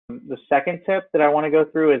The second tip that I want to go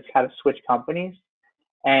through is how to switch companies.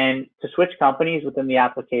 And to switch companies within the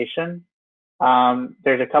application,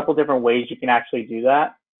 there's a couple different ways you can actually do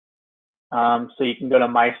that. So you can go to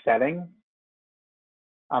My Settings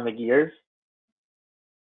on the gears,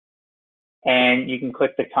 and you can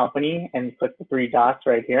click the company and click the three dots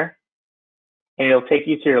right here, and it'll take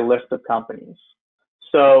you to your list of companies.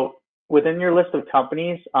 So within your list of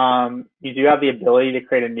companies, you do have the ability to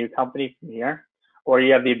create a new company from here, or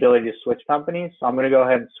you have the ability to switch companies. So I'm going to go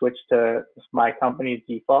ahead and switch to my company's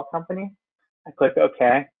default company. I click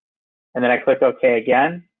OK, and then I click OK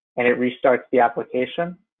again, and it restarts the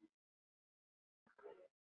application.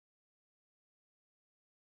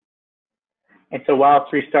 And so while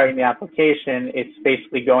it's restarting the application, it's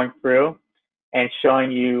basically going through and showing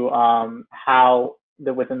you how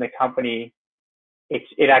within the company,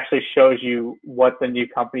 it actually shows you what the new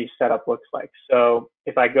company setup looks like. So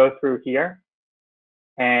if I go through here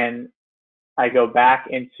and I go back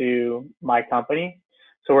into my company,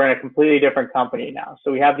 so we're in a completely different company now.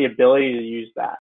 So we have the ability to use that.